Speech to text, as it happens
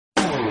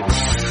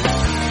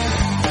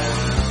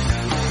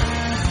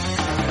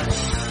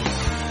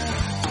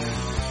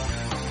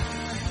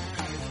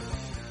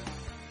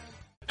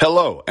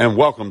Hello and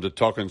welcome to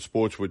Talking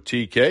Sports with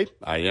TK.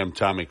 I am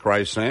Tommy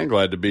Chrysan.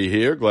 Glad to be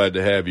here. Glad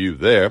to have you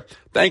there.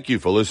 Thank you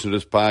for listening to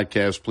this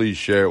podcast. Please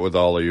share it with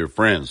all of your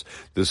friends.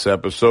 This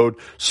episode,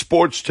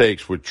 Sports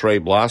Takes with Trey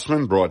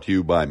Blossman, brought to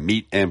you by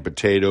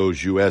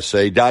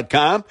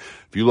MeatandPotatoesUSA.com.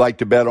 If you like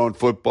to bet on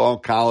football,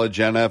 college,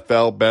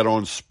 NFL, bet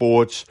on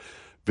sports,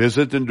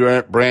 visit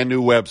the brand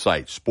new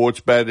website.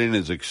 Sports betting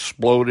is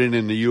exploding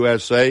in the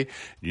USA.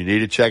 You need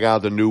to check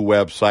out the new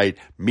website,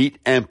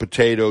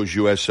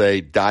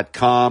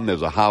 MeatandPotatoesUSA.com.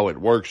 There's a How It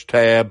Works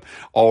tab.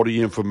 All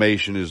the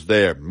information is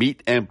there.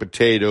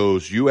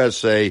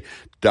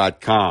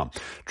 MeatandPotatoesUSA.com.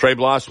 Trey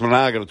Blossman and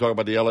I are going to talk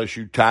about the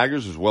LSU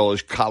Tigers as well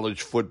as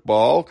college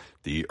football,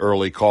 the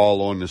early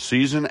call on the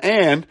season,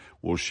 and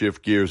we'll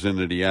shift gears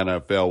into the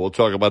NFL. We'll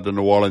talk about the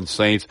New Orleans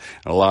Saints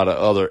and a lot of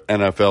other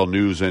NFL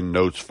news and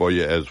notes for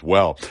you as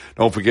well.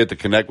 Don't forget to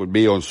connect with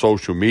me on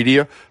social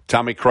media.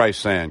 Tommy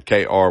Chrysan,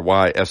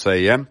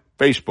 K-R-Y-S-A-N.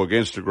 Facebook,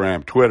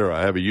 Instagram, Twitter.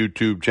 I have a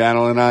YouTube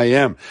channel, and I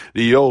am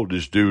the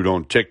oldest dude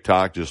on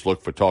TikTok. Just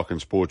look for Talking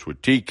Sports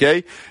with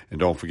TK.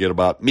 And don't forget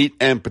about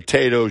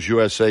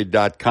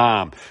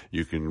MeatandPotatoesUSA.com.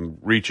 You can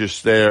reach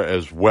us there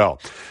as well.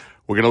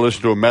 We're going to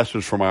listen to a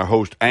message from our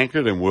host,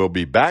 Anchored, and we'll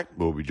be back.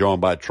 We'll be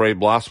joined by Trey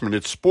Blossman.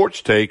 It's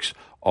Sports Takes,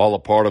 all a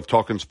part of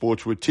Talking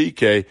Sports with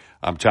TK.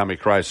 I'm Tommy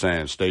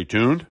Chrysan. Stay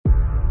tuned.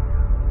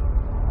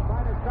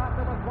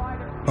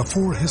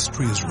 Before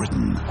history is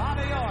written,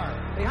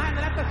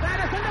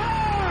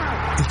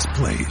 it's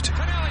played.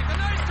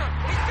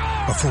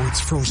 Before it's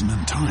frozen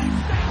in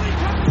time,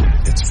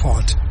 it's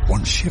fought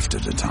one shift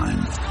at a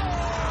time.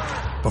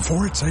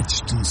 Before it's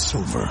etched in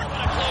silver,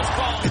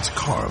 it's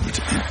carved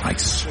in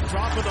ice.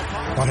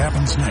 What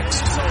happens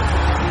next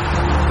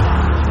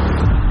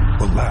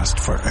will last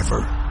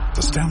forever.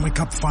 The Stanley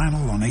Cup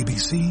Final on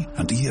ABC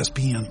and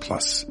ESPN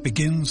Plus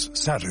begins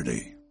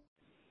Saturday.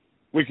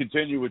 We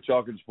continue with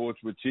Talking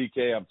Sports with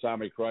TK. I'm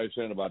Tommy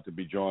Chrysan, about to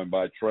be joined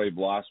by Trey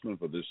Blossman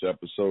for this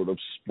episode of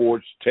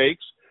Sports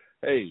Takes.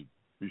 Hey,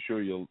 be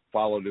sure you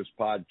follow this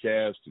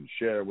podcast and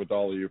share it with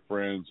all of your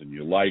friends, and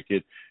you like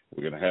it.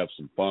 We're going to have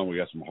some fun. We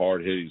got some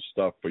hard-hitting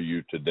stuff for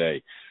you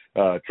today.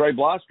 Trey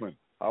Blossman,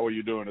 how are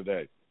you doing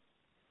today?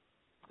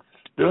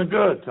 Doing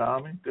good,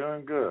 Tommy.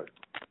 Doing good.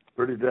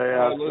 Pretty day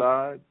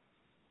outside.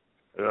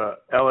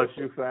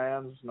 LSU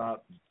fans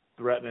not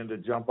threatening to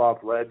jump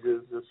off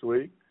ledges this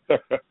week.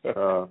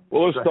 Well,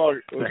 let's talk.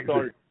 Things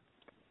are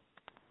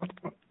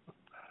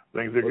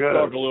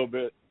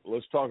good.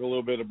 Let's talk a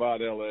little bit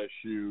about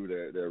LSU.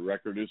 Their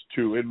record is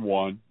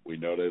 2-1. We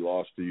know they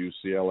lost to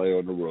UCLA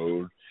on the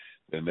road.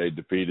 Then they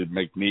defeated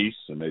McNeese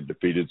and they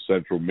defeated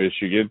Central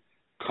Michigan.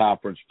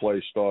 Conference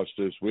play starts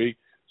this week.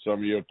 Some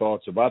of your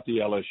thoughts about the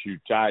LSU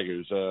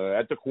Tigers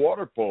at the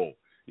quarter pole,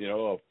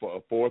 a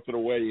fourth of the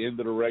way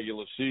into the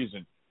regular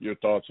season. Your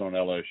thoughts on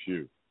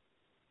LSU?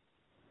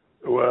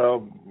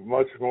 Well,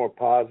 much more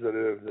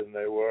positive than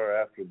they were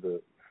after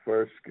the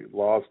first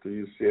loss to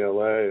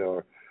UCLA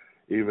or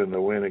even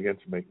the win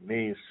against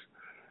McNeese.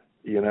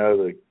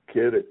 The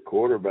kid at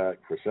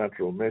quarterback for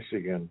Central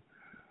Michigan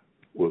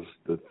was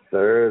the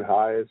third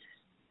highest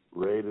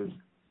rated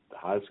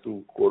high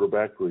school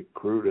quarterback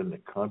recruit in the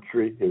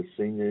country his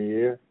senior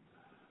year.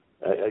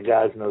 A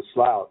guy's no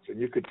slouch, and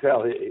you could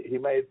tell he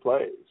made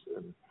plays,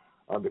 and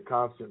under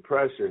constant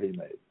pressure he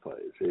made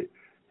plays.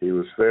 He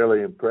was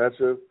fairly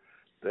impressive.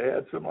 They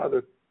had some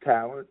other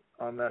talent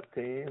on that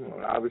team.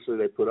 Obviously,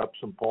 they put up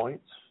some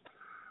points.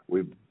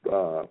 We,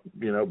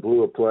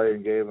 blew a play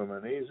and gave them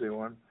an easy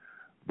one.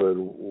 But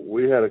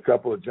we had a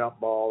couple of jump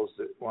balls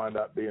that wound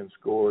up being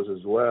scores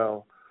as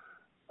well.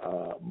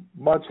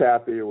 Much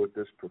happier with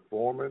this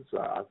performance.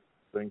 I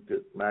think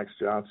that Max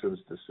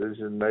Johnson's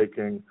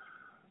decision-making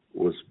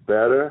was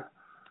better.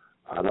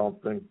 I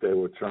don't think they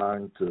were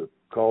trying to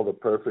call the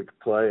perfect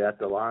play at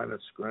the line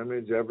of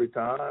scrimmage every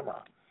time.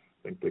 I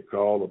think they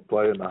called a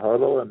play in the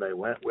huddle and they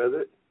went with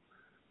it.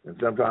 And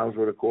sometimes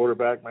with a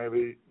quarterback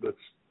maybe that's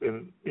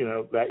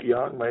that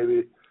young,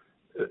 maybe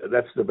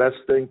that's the best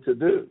thing to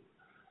do.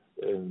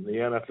 In the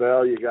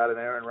NFL, you got an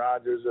Aaron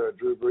Rodgers or a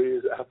Drew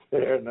Brees out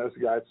there, and those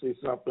guys see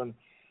something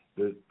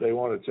that they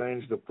want to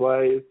change the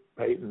play.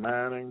 Peyton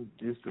Manning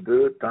used to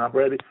do it. Tom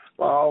Brady,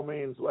 by all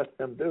means, let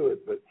them do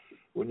it. But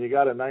when you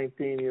got a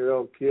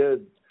 19-year-old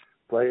kid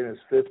playing his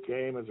fifth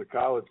game as a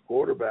college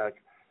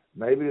quarterback,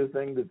 maybe the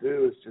thing to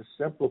do is just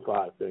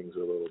simplify things a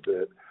little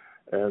bit.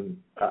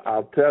 And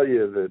I'll tell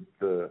you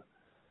that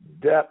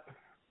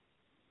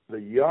the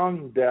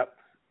young depth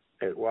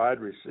at wide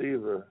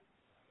receiver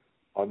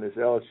on this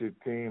LSU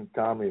team,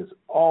 Tommy, is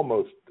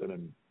almost an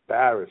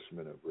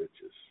embarrassment of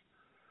riches.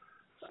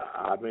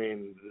 I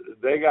mean,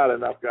 they got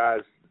enough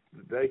guys,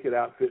 they could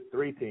outfit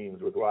three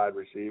teams with wide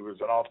receivers,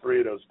 and all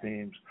three of those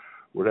teams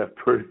would have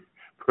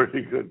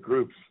pretty good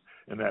groups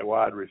in that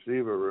wide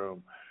receiver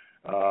room.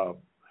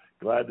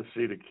 Glad to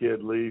see the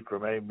kid leave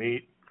from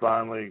A-Meet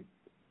finally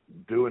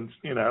doing,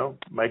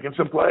 making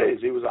some plays.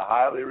 He was a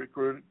highly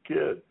recruited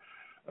kid.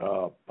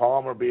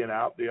 Palmer being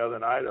out the other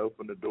night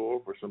opened the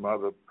door for some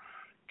other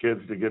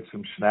kids to get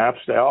some snaps.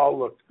 They all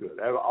looked good.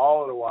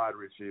 All of the wide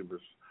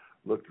receivers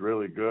looked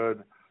really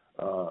good.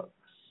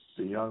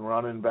 The young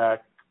running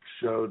back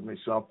showed me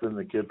something,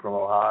 the kid from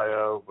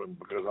Ohio, but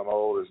because I'm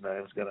old, his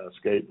name's going to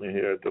escape me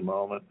here at the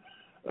moment.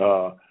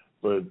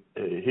 But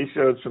he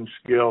showed some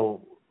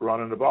skill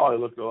running the ball. He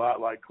looked a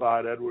lot like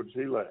Clyde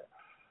Edwards-Helaire.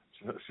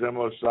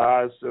 Similar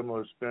size,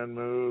 similar spin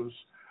moves.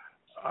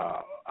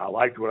 I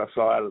liked what I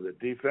saw out of the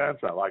defense.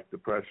 I liked the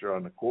pressure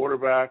on the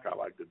quarterback. I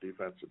liked the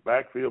defensive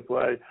backfield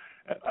play.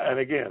 And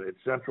again, it's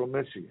Central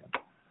Michigan.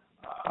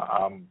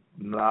 I'm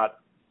not,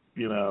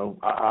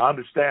 I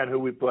understand who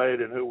we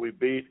played and who we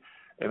beat,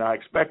 and I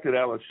expected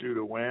LSU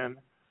to win.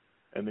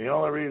 And the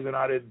only reason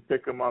I didn't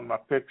pick them on my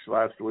picks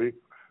last week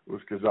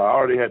was because I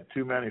already had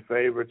too many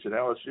favorites, and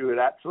LSU had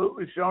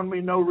absolutely shown me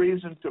no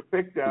reason to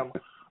pick them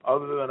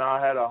other than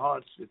I had a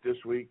hunch that this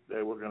week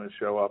they were going to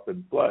show up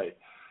and play.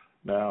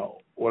 Now,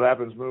 what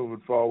happens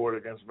moving forward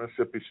against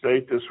Mississippi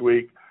State this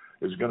week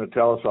is going to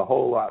tell us a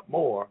whole lot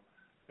more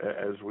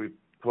as we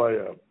play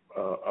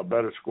a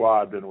better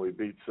squad than we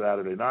beat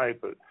Saturday night.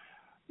 But,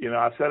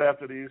 I said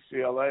after the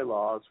UCLA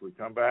loss, we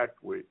come back,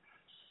 we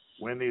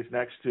win these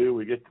next two,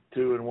 we get to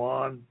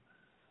 2-1.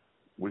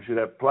 We should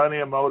have plenty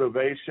of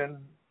motivation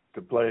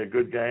to play a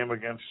good game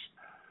against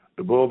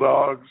the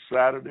Bulldogs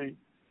Saturday.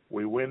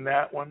 We win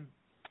that one.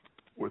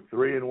 We're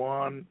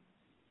 3-1,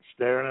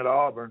 staring at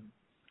Auburn.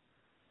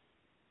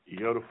 You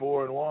go to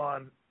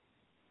 4-1,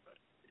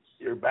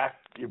 you're back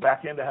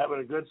into having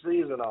a good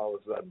season all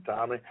of a sudden,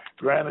 Tommy.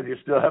 Granted, you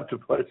still have to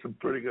play some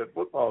pretty good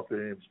football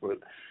teams, but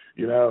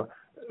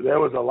there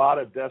was a lot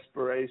of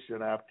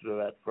desperation after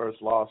that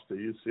first loss to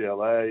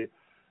UCLA.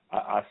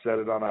 I said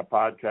it on our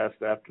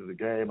podcast after the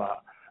game.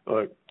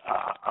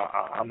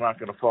 I'm not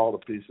going to fall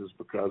to pieces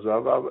because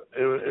of it.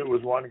 It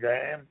was one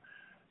game.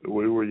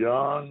 We were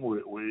young.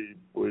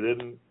 We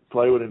didn't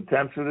play with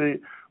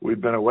intensity.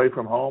 We'd been away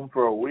from home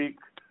for a week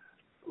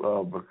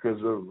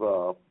because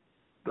of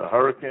the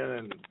hurricane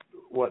and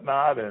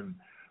whatnot, and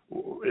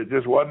it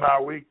just wasn't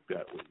our week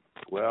that week.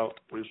 Well,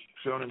 we've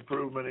shown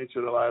improvement each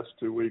of the last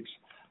 2 weeks.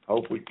 I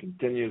hope we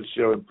continue to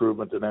show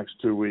improvement the next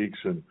 2 weeks,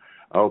 and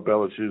I hope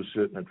LSU's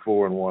sitting at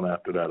 4-1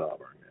 after that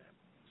Auburn game.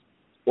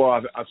 Well,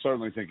 I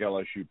certainly think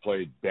LSU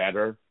played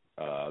better.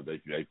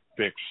 They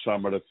fixed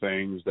some of the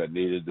things that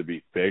needed to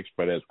be fixed,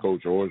 but as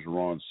Coach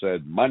Orgeron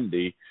said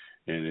Monday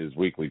in his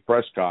weekly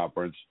press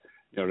conference,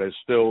 there's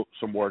still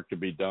some work to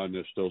be done.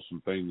 There's still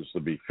some things to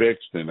be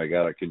fixed, and they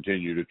got to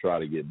continue to try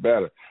to get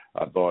better.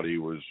 I thought he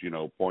was,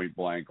 point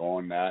blank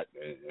on that,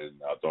 and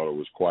I thought it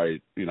was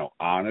quite,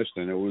 honest,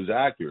 and it was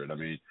accurate. I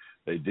mean,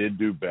 they did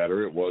do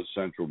better. It was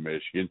Central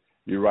Michigan.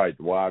 You're right,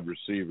 the wide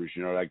receivers,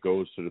 that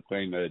goes to the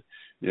thing that,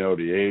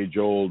 the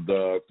age-old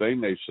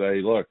thing they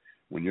say, look,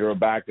 when you're a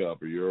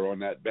backup or you're on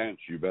that bench,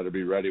 you better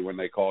be ready when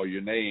they call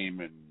your name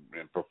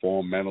and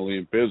perform mentally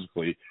and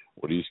physically.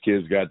 Well, these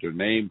kids got their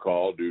name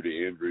called due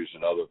to injuries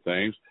and other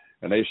things,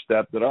 and they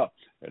stepped it up.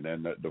 And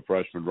then the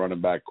freshman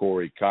running back,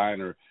 Corey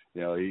Kiner,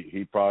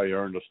 he probably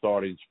earned a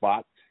starting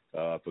spot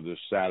for this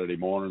Saturday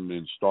morning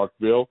in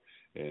Starkville.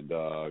 And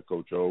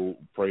Coach O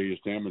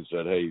praised him and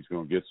said, hey, he's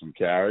going to get some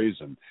carries.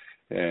 And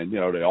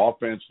the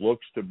offense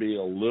looks to be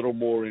a little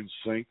more in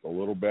sync, a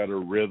little better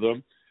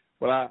rhythm.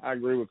 But I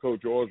agree with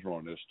Coach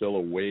Orgeron. There's still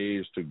a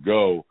ways to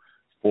go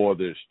for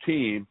this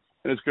team,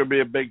 and it's going to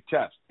be a big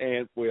test.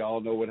 And we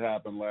all know what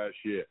happened last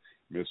year.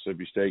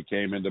 Mississippi State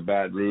came into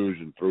Baton Rouge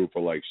and threw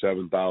for like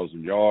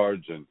 7,000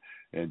 yards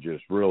and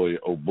just really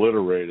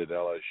obliterated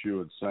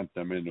LSU and sent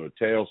them into a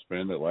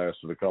tailspin that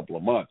lasted a couple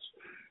of months.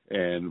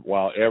 And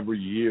while every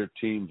year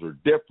teams are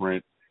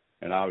different,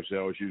 and obviously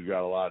LSU's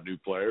got a lot of new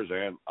players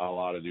and a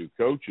lot of new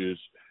coaches,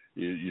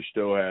 you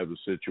still have the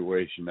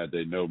situation that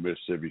they know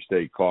Mississippi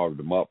State carved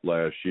them up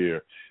last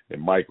year,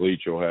 and Mike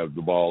Leach will have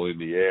the ball in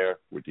the air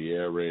with the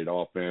air raid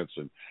offense,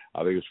 and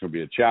I think it's going to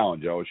be a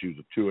challenge. LSU's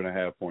a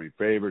 2.5-point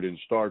favorite in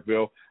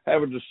Starkville.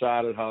 Haven't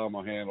decided how I'm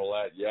going to handle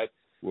that yet.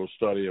 We'll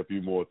study a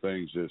few more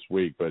things this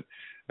week, but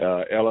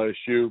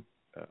LSU,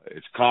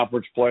 it's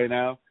conference play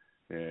now,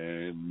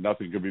 and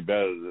nothing could be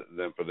better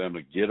than for them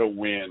to get a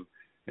win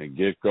and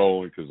get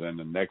going, because then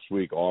the next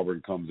week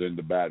Auburn comes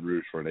into Baton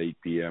Rouge for an 8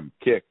 p.m.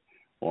 kick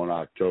on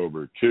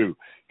October 2.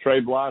 Trey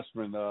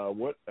Blossman,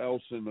 what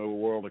else in the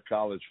world of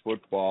college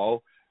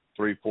football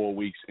 3-4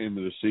 weeks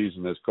into the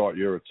season has caught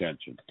your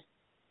attention?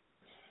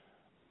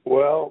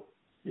 Well,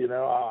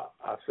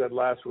 I said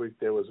last week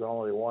there was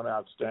only one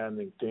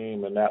outstanding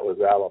team, and that was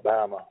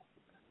Alabama.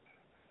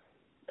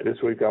 This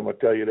week I'm going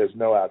to tell you there's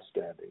no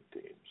outstanding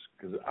teams,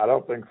 because I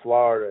don't think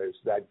Florida is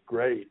that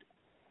great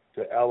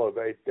to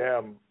elevate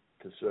them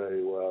to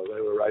say, well, they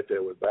were right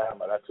there with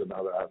Bama. That's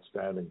another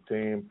outstanding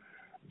team.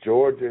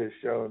 Georgia has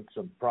shown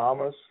some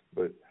promise,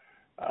 but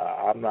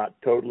I'm not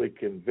totally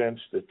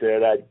convinced that they're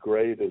that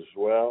great as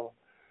well.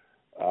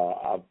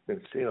 I've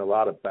been seeing a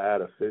lot of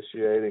bad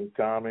officiating,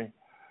 Tommy.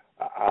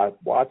 I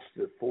watched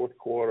the fourth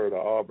quarter of the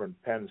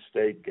Auburn-Penn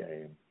State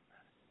game.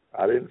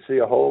 I didn't see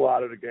a whole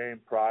lot of the game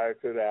prior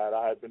to that.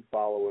 I had been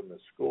following the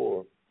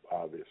score,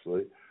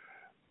 obviously.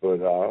 But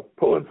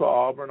pulling for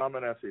Auburn, I'm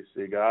an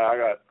SEC guy. I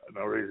got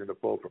no reason to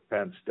pull for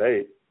Penn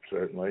State,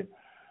 certainly.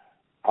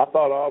 I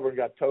thought Auburn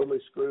got totally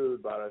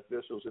screwed by the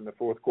officials in the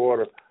fourth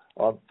quarter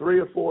on 3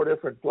 or 4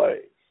 different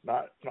plays,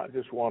 not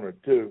just 1 or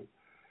 2.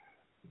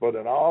 But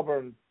an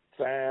Auburn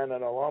fan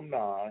and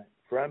alumni,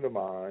 friend of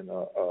mine,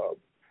 a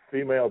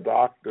female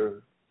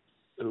doctor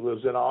who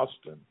lives in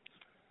Austin,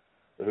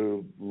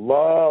 who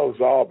loves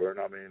Auburn.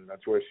 I mean,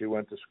 that's where she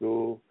went to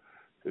school.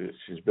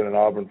 She's been an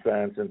Auburn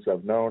fan since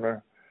I've known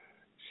her.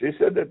 She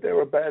said that there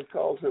were bad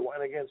calls that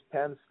went against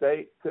Penn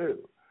State,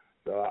 too.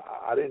 So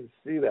I didn't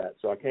see that,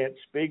 so I can't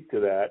speak to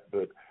that.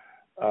 But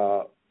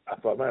I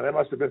thought, man, there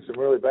must have been some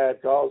really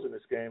bad calls in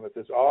this game if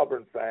this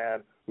Auburn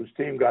fan whose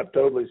team got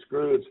totally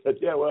screwed said,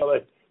 yeah, well,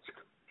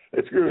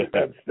 they screwed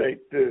Penn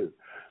State, too.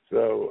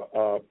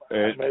 So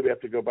maybe I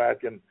have to go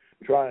back and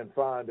try and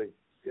find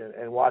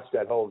and watch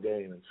that whole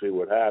game and see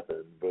what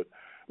happened. But,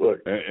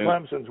 look,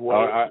 Clemson's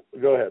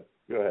go ahead.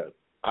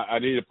 I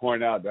need to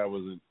point out that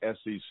was an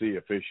SEC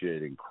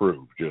officiating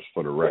crew, just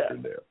for the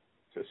record there.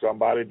 So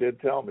somebody did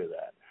tell me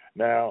that.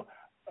 Now,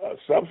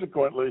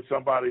 subsequently,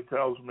 somebody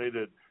tells me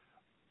that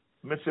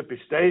Mississippi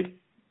State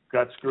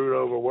got screwed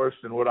over worse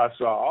than what I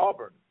saw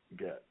Auburn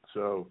get.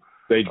 So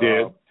they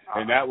did,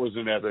 and that was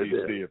an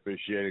SEC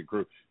officiating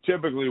crew.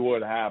 Typically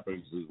what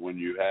happens is when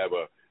you have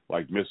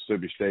like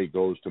Mississippi State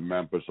goes to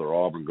Memphis or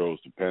Auburn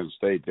goes to Penn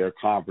State, their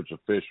conference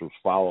officials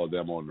follow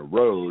them on the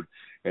road.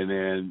 And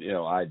then,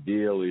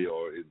 ideally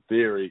or in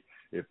theory,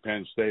 if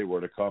Penn State were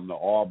to come to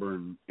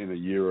Auburn in a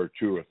year or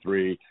 2 or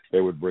 3,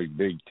 they would bring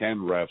Big Ten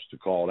refs to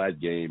call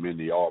that game in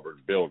the Auburn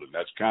building.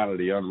 That's kind of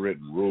the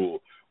unwritten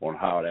rule on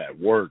how that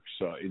works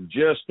in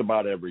just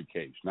about every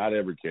case. Not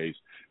every case,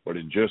 but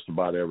in just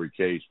about every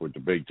case with the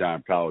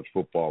big-time college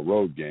football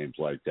road games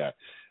like that.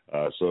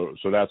 So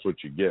that's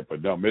what you get.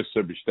 But no,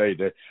 Mississippi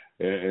State,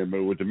 and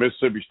with the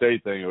Mississippi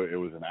State thing, it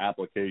was an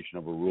application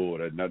of a rule.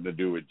 It had nothing to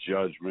do with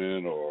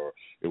judgment or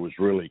it was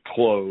really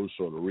close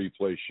or the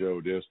replay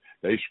showed this.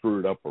 They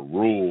screwed up a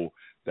rule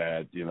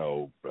that,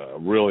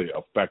 really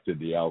affected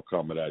the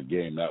outcome of that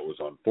game. That was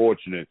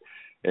unfortunate.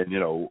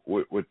 And,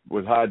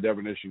 with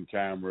high-definition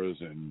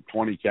cameras and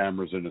 20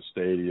 cameras in the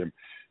stadium,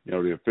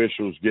 the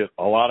officials get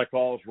a lot of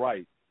calls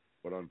right.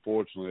 But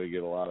unfortunately, they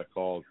get a lot of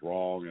calls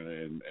wrong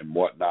and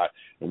whatnot.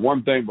 And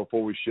one thing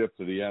before we shift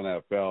to the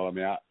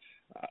NFL,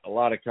 a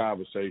lot of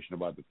conversation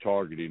about the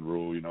targeting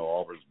rule.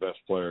 Auburn's best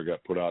player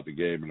got put out the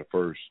game in the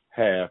first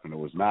half, and it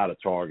was not a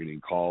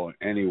targeting call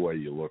any way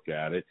you look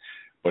at it,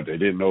 but they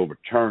didn't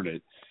overturn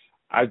it.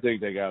 I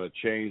think they got to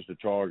change the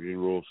targeting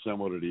rule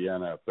similar to the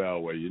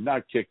NFL, where you're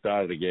not kicked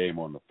out of the game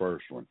on the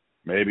first one,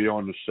 maybe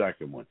on the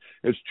second one.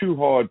 It's too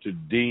hard to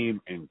deem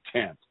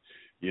intent.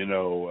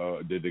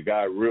 Did the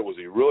guy was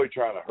he really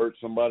trying to hurt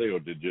somebody, or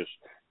did just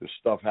the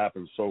stuff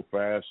happen so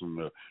fast and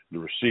the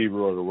receiver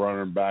or the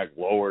running back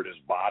lowered his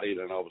body,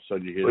 then all of a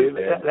sudden you hit his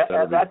head?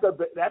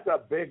 That's a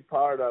big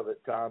part of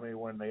it, Tommy.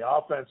 When the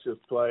offensive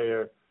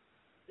player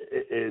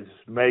is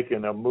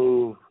making a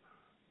move,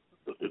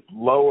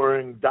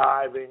 lowering,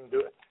 diving,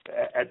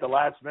 at the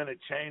last minute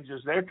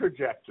changes their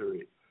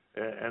trajectory,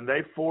 and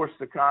they force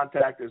the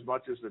contact as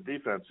much as the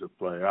defensive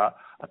player. I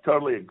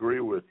totally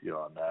agree with you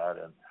on that.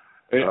 And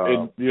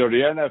the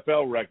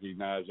NFL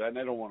recognized that, and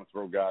they don't want to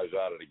throw guys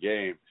out of the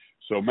game.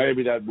 So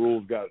maybe that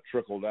rule's got to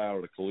trickle down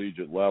at a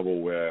collegiate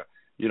level where,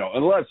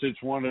 unless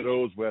it's one of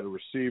those where the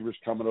receiver's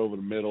coming over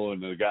the middle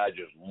and the guy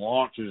just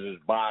launches his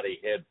body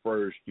head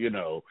first,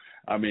 if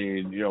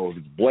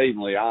it's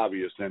blatantly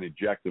obvious, then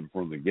eject him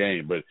from the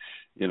game. But,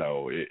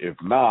 if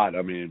not,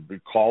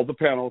 call the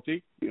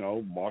penalty,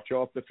 march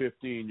off the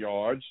 15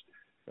 yards.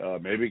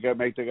 Maybe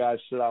make the guy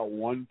sit out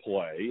one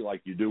play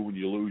like you do when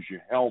you lose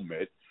your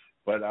helmet.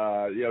 But,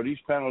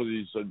 these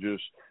penalties are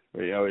just,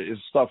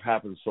 stuff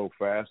happens so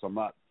fast. I'm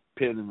not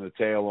pinning the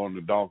tail on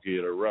the donkey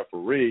of the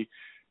referee,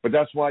 but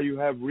that's why you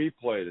have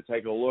replay to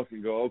take a look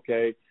and go,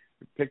 okay,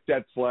 pick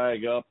that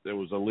flag up. There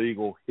was a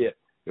legal hit.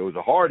 It was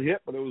a hard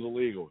hit, but it was a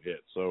legal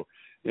hit. So,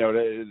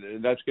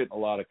 that's getting a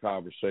lot of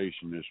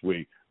conversation this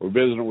week. We're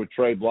visiting with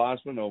Trey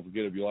Blossman. Don't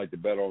forget, if you like to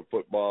bet on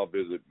football,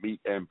 visit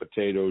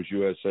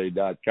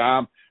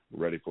meatandpotatoesusa.com.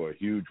 We're ready for a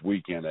huge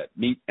weekend at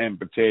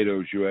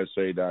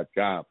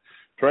meatandpotatoesusa.com.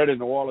 Trey, the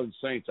New Orleans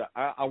Saints.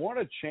 I want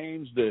to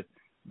change the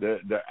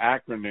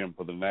acronym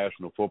for the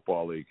National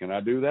Football League. Can I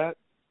do that?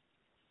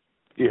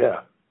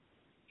 Yeah.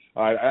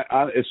 All right.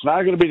 It's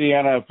not going to be the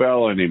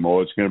NFL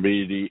anymore. It's going to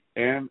be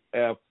the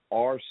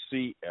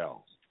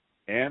NFRCL.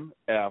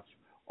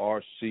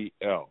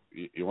 NFRCL.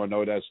 You want to know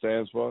what that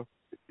stands for?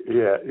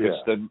 Yeah.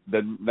 It's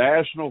the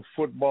National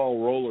Football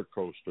Roller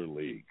Coaster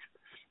League.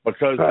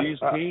 Because these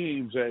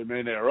teams,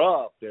 they're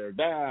up, they're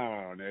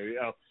down,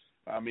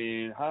 how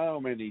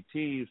many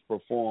teams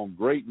perform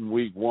great in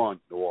Week 1,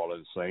 New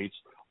Orleans Saints,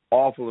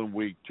 awful in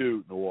Week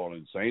 2, New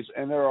Orleans Saints,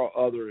 and there are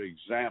other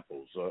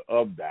examples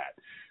of that.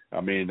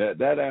 That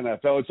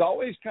NFL, it's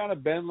always kind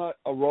of been like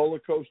a roller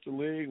coaster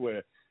league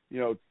where,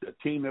 a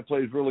team that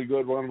plays really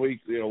good one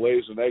week,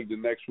 lays an egg the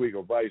next week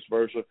or vice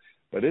versa.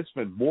 But it's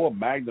been more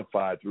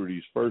magnified through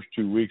these first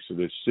 2 weeks of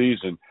this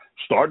season,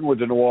 starting with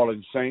the New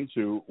Orleans Saints,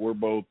 who we're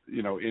both,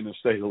 in the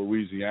state of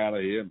Louisiana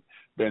and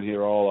been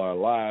here all our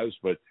lives.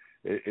 But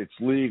it's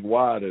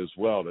league-wide as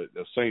well.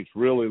 The Saints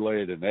really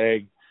laid an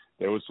egg.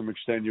 There was some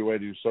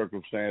extenuating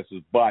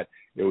circumstances, but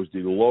it was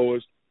the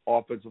lowest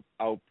offensive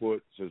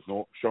output since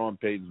Sean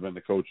Payton's been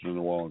the coach of the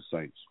New Orleans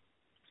Saints.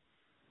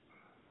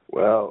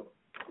 Well,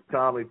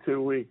 Tommy,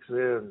 2 weeks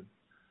in,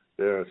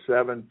 there are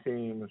 7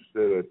 teams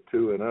that are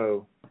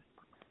 2-0.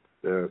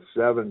 There are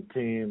 7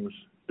 teams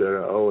that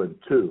are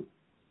 0-2.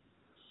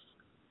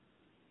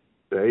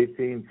 The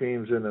 18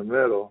 teams in the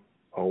middle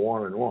are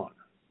 1-1.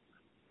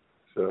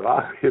 So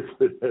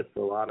obviously there's a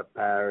lot of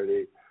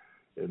parity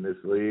in this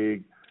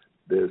league.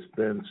 There's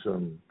been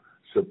some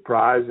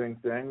surprising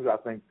things. I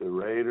think the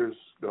Raiders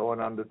going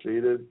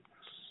undefeated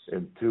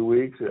in 2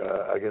 weeks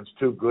against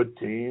 2 good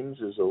teams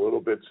is a little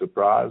bit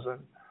surprising.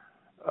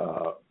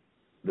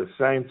 The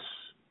Saints,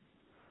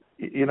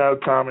 you know,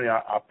 Tommy,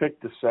 I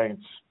picked the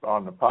Saints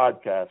on the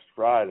podcast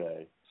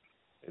Friday,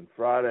 and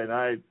Friday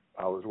night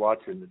I was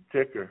watching the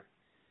ticker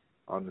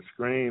on the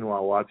screen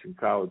while watching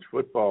college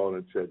football, and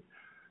it said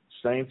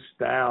Saints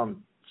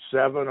down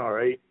 7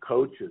 or 8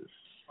 coaches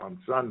on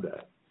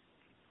Sunday.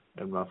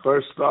 And my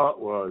first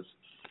thought was,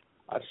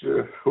 I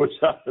sure wish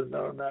I had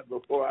known that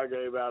before I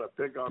gave out a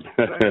pick on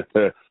the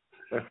Saints.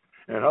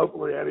 And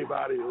hopefully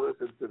anybody who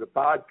listens to the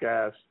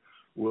podcast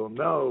will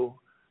know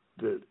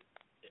that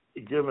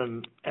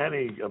given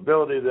any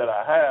ability that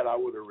I had, I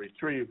would have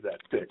retrieved that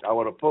pick. I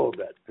would have pulled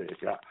that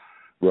pick.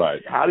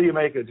 Right. How do you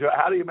make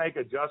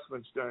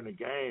adjustments during the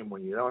game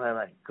when you don't have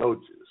any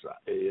coaches?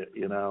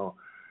 You know,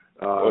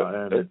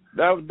 and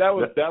that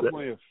was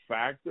definitely a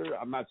factor.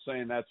 I'm not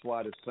saying that's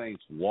why the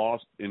Saints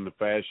lost in the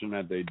fashion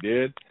that they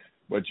did,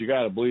 but you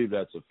got to believe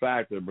that's a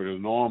factor because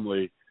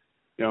normally,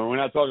 you know, we're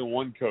not talking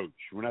one coach,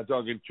 we're not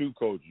talking 2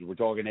 coaches, we're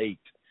talking 8.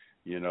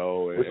 You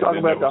know, we're talking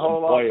about the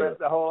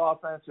whole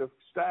offensive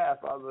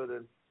staff other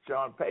than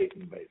Sean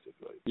Payton,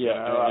 basically. Yeah,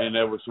 you know, and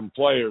there were some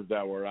players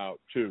that were out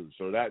too,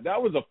 so that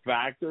was a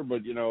factor.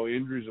 But you know,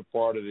 injuries are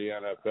part of the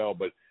NFL,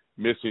 but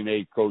missing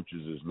 8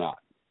 coaches is not.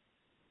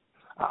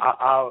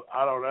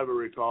 I don't ever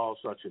recall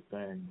such a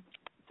thing,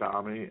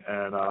 Tommy,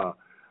 and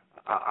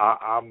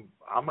I'm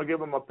gonna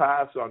give him a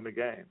pass on the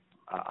game.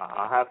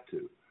 I have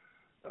to.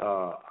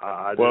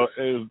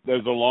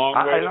 There's a long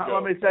way to go.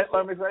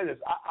 Let me say this.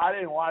 I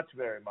didn't watch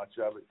very much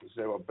of it because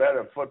there were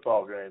better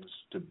football games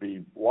to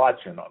be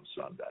watching on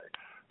Sunday.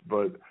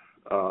 But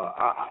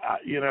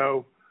you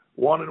know,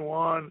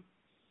 1-1,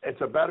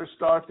 it's a better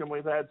start than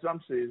we've had some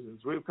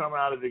seasons. We've come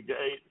out of the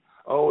gate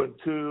 0-2,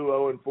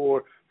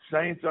 0-4.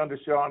 Saints under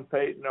Sean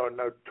Payton are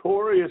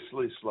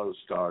notoriously slow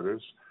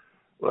starters.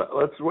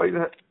 Let's wait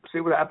and see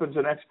what happens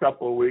the next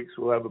couple of weeks.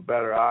 We'll have a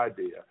better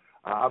idea.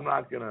 I'm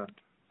not going to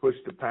push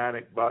the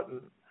panic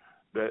button.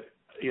 That,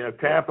 you know,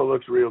 Tampa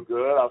looks real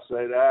good. I'll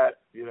say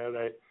that. You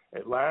know,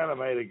 Atlanta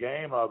made a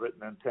game of it,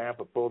 and then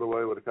Tampa pulled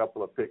away with a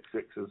couple of pick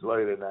sixes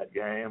late in that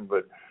game.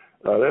 But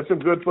there's some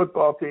good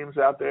football teams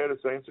out there. The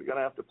Saints are going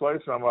to have to play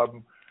some of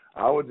them.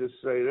 I would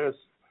just say this: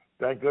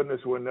 thank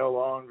goodness we're no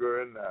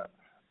longer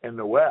in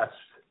the West.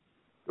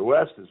 The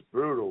West is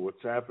brutal with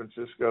San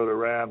Francisco, the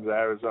Rams,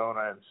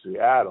 Arizona, and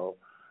Seattle.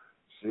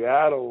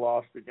 Seattle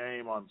lost the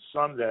game on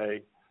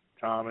Sunday,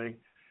 Tommy,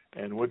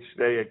 in which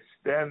they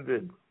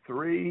extended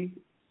 3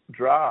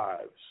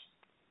 drives,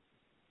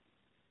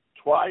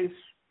 twice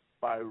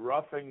by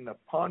roughing the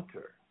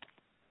punter,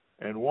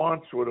 and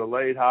once with a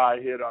late high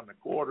hit on the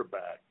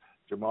quarterback.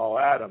 Jamal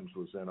Adams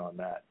was in on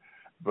that.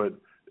 But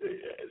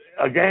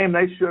a game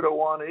they should have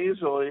won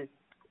easily.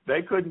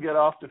 They couldn't get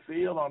off the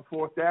field on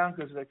 4th down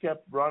because they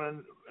kept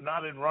roughing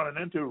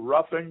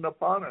the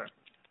punter,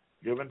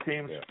 giving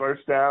teams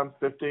first down,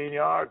 15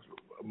 yards,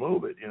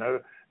 move it. You know,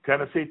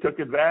 Tennessee took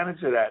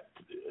advantage of that.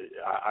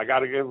 I got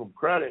to give them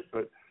credit,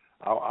 but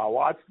I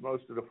watched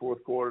most of the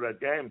 4th quarter of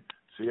that game.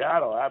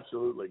 Seattle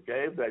absolutely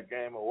gave that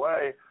game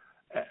away.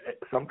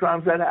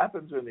 Sometimes that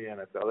happens in the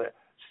NFL.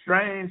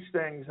 Strange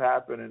things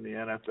happen in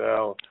the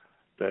NFL.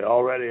 They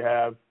already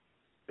have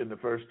in the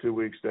first 2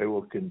 weeks. They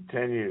will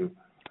continue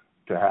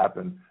to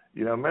happen.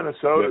 You know,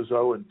 Minnesota's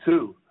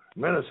 0-2.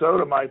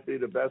 Minnesota might be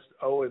the best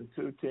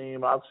 0-2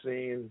 team I've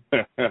seen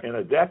in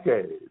a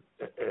decade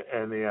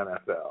in the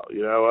NFL.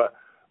 You know,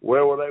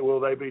 where will they? Will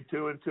they be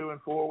 2-2 in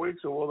 4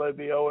 weeks, or will they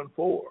be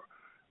 0-4?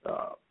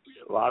 A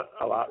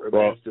lot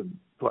remains to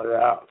play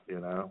out.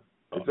 You know,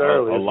 it's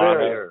early. It's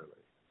very early.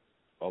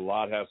 A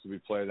lot has to be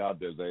played out.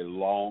 There's a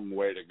long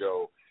way to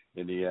go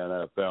in the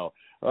NFL.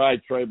 All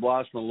right, Trey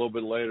Blossman, a little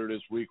bit later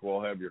this week,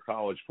 we'll have your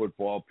college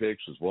football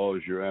picks as well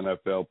as your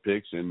NFL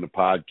picks in the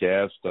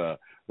podcast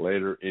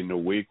later in the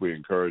week. We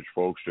encourage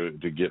folks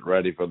to get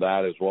ready for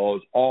that, as well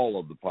as all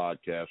of the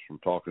podcasts from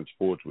Talking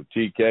Sports with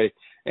TK.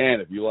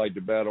 And if you like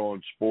to bet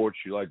on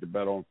sports, you like to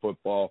bet on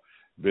football,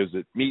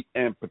 visit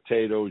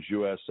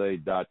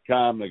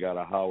meatandpotatoesusa.com. They got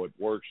a How It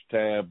Works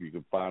tab. You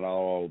can find out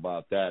all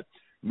about that.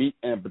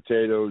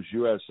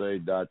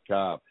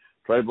 meatandpotatoesusa.com.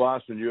 Trey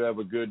Blossman, you have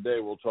a good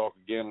day. We'll talk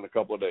again in a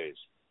couple of days.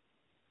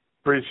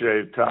 Appreciate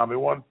it, Tommy.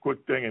 One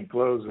quick thing in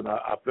closing.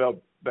 I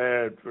felt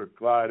bad for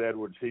Clyde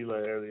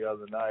Edwards-Helaire the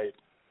other night.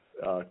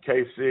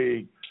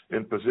 KC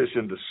in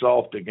position to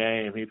salt the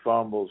game. He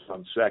fumbles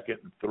on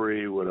 2nd and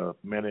 3 with a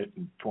minute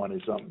and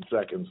 20-something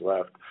seconds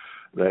left.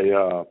 They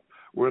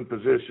were in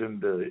position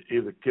to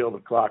either kill the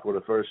clock with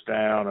a first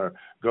down or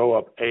go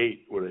up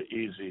 8 with an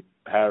easy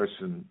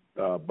Harrison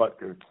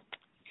Butker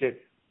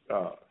kick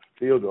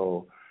field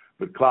goal.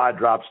 But Clyde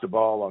drops the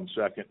ball on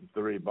 2nd and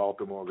 3.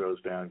 Baltimore goes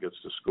down, gets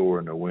the score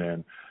and the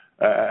win.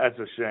 That's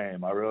a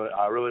shame. I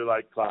really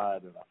like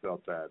Clyde, and I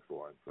felt bad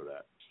for him for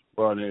that.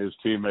 Well, and his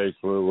teammates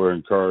were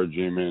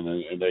encouraging him, and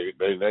they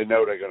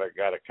know they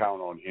got to count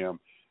on him,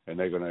 and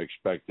they're going to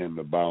expect him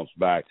to bounce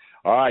back.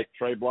 All right,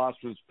 Trey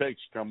Blossman's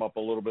picks come up a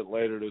little bit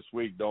later this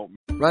week.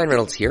 Ryan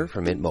Reynolds here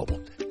from Mint Mobile.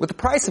 With the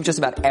price of just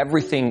about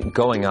everything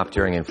going up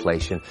during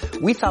inflation,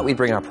 we thought we'd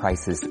bring our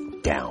prices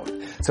down.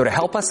 So to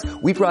help us,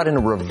 we brought in a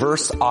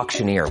reverse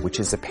auctioneer,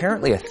 which is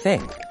apparently a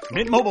thing.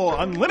 Mint Mobile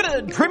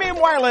Unlimited Premium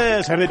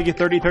Wireless. How to get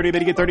 30, 30, bit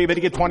to get 30, bit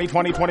to get 20,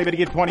 20, 20, bit to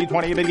get 20,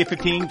 20, bit to get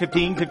 15,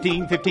 15,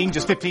 15, 15,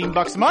 just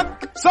 $15 a month?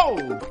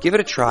 Sold! Give it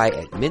a try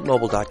at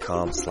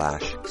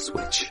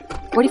mintmobile.com/switch.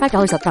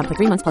 $45 up front for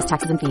 3 months plus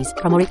taxes and fees.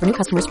 Promo rate for new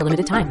customers for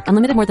limited time.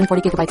 Unlimited more than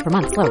 40 gigabytes per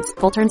month. Slows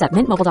full terms at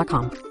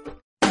mintmobile.com.